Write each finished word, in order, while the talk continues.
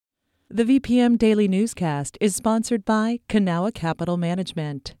The VPM Daily Newscast is sponsored by Kanawha Capital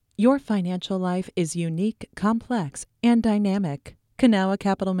Management. Your financial life is unique, complex, and dynamic. Kanawha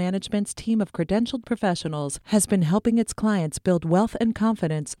Capital Management's team of credentialed professionals has been helping its clients build wealth and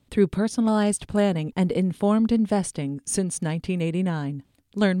confidence through personalized planning and informed investing since 1989.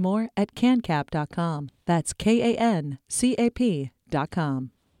 Learn more at cancap.com. That's KANCAP.com.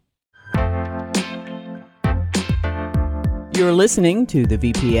 You're listening to the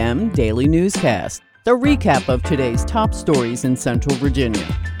VPM Daily Newscast, the recap of today's top stories in Central Virginia.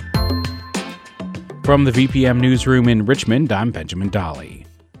 From the VPM Newsroom in Richmond, I'm Benjamin Dolly.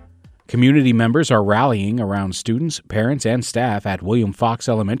 Community members are rallying around students, parents, and staff at William Fox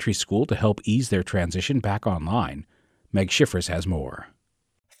Elementary School to help ease their transition back online. Meg Schiffers has more.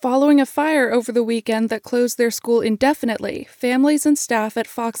 Following a fire over the weekend that closed their school indefinitely, families and staff at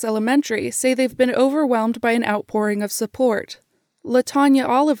Fox Elementary say they've been overwhelmed by an outpouring of support. LaTanya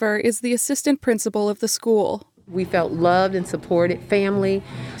Oliver is the assistant principal of the school. We felt loved and supported, family,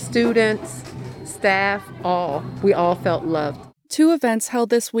 students, staff, we all felt loved. 2 events held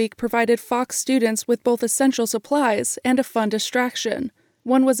this week provided Fox students with both essential supplies and a fun distraction.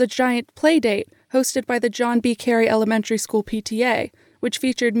 One was a giant play date hosted by the John B. Carey Elementary School PTA, which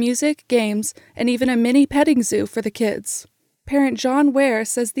featured music, games, and even a mini petting zoo for the kids. Parent John Ware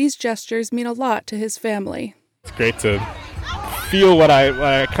says these gestures mean a lot to his family. It's great to feel what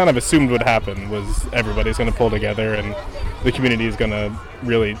I kind of assumed would happen, was everybody's going to pull together and the community is going to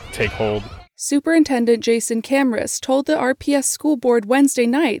really take hold. Superintendent Jason Camrus told the RPS School Board Wednesday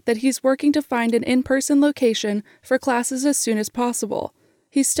night that he's working to find an in-person location for classes as soon as possible.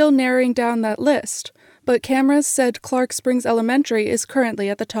 He's still narrowing down that list, but Camrus said Clark Springs Elementary is currently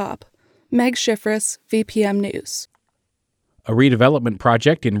at the top. Meg Schiffers, VPM News. A redevelopment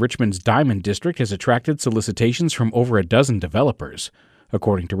project in Richmond's Diamond District has attracted solicitations from over a dozen developers.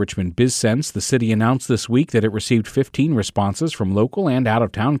 According to Richmond BizSense, the city announced this week that it received 15 responses from local and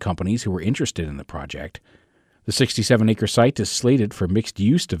out-of-town companies who were interested in the project. The 67-acre site is slated for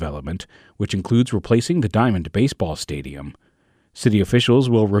mixed-use development, which includes replacing the Diamond baseball stadium. City officials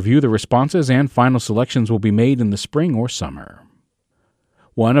will review the responses and final selections will be made in the spring or summer.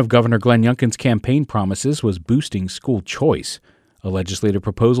 One of Governor Glenn Youngkin's campaign promises was boosting school choice. A legislative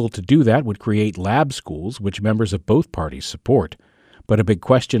proposal to do that would create lab schools, which members of both parties support. But a big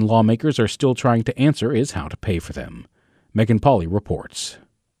question lawmakers are still trying to answer is how to pay for them. Megan Pauley reports.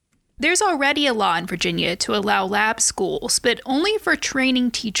 There's already a law in Virginia to allow lab schools, but only for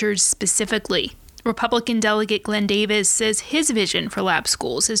training teachers specifically. Republican Delegate Glenn Davis says his vision for lab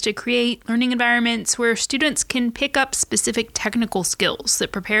schools is to create learning environments where students can pick up specific technical skills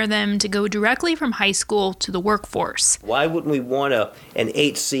that prepare them to go directly from high school to the workforce. Why wouldn't we want an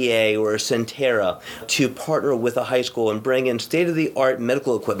HCA or a Centera to partner with a high school and bring in state-of-the-art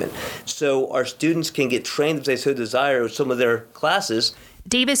medical equipment so our students can get trained, if they so desire, with some of their classes?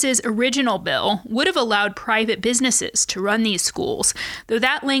 Davis's original bill would have allowed private businesses to run these schools, though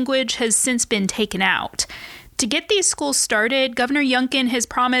that language has since been taken out. To get these schools started, Governor Youngkin has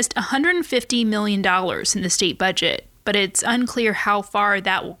promised $150 million in the state budget, but it's unclear how far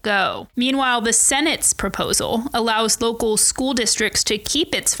that will go. Meanwhile, the Senate's proposal allows local school districts to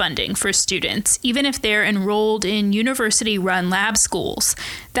keep its funding for students, even if they're enrolled in university-run lab schools.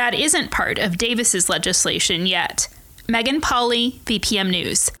 That isn't part of Davis's legislation yet. Megan Pauley, VPM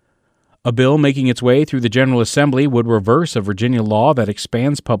News. A bill making its way through the General Assembly would reverse a Virginia law that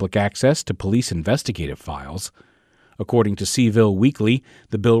expands public access to police investigative files. According to Seaville Weekly,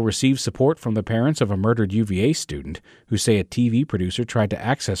 the bill received support from the parents of a murdered UVA student who say a TV producer tried to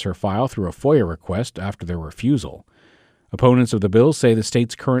access her file through a FOIA request after their refusal. Opponents of the bill say the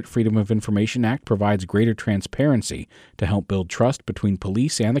state's current Freedom of Information Act provides greater transparency to help build trust between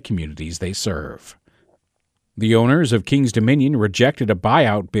police and the communities they serve. The owners of Kings Dominion rejected a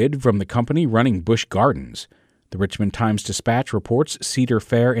buyout bid from the company running Busch Gardens. The Richmond Times-Dispatch reports Cedar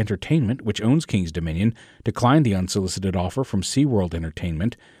Fair Entertainment, which owns Kings Dominion, declined the unsolicited offer from SeaWorld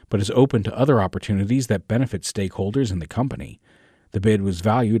Entertainment, but is open to other opportunities that benefit stakeholders in the company. The bid was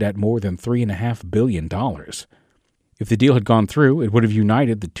valued at more than $3.5 billion. If the deal had gone through, it would have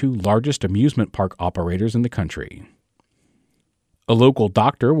united the 2 largest amusement park operators in the country. A local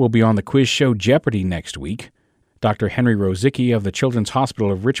doctor will be on the quiz show Jeopardy next week. Dr. Henry Rozicki of the Children's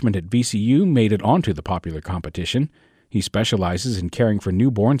Hospital of Richmond at VCU made it onto the popular competition. He specializes in caring for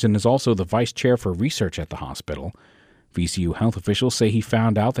newborns and is also the vice chair for research at the hospital. VCU health officials say he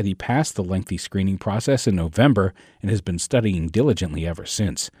found out that he passed the lengthy screening process in November and has been studying diligently ever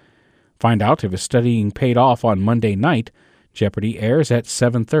since. Find out if his studying paid off on Monday night. Jeopardy airs at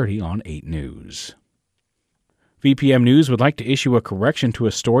 7:30 on 8 News. VPM News would like to issue a correction to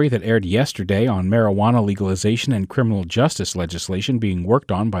a story that aired yesterday on marijuana legalization and criminal justice legislation being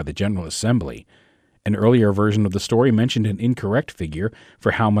worked on by the General Assembly. An earlier version of the story mentioned an incorrect figure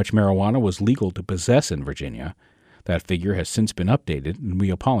for how much marijuana was legal to possess in Virginia. That figure has since been updated, and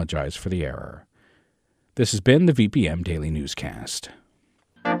we apologize for the error. This has been the VPM Daily Newscast.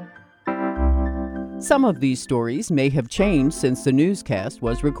 Some of these stories may have changed since the newscast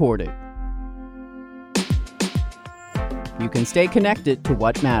was recorded. You can stay connected to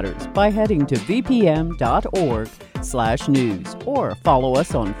what matters by heading to vpm.org/news or follow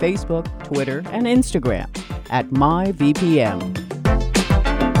us on Facebook, Twitter, and Instagram at MyVPM.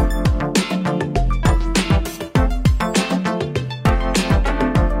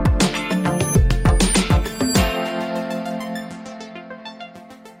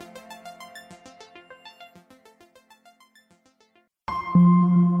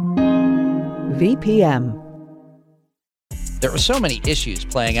 VPM. There are so many issues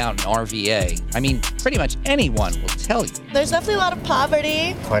playing out in RVA. I mean, pretty much anyone will tell you. There's definitely a lot of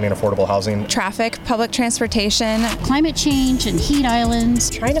poverty. Finding affordable housing. Traffic, public transportation. Climate change and heat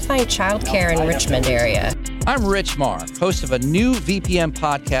islands. Trying to find childcare in Richmond area. I'm Rich Marr, host of a new VPM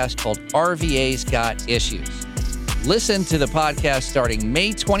podcast called RVA's Got Issues. Listen to the podcast starting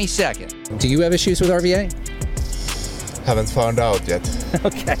May 22nd. Do you have issues with RVA? Haven't found out yet.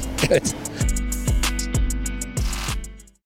 Okay, good.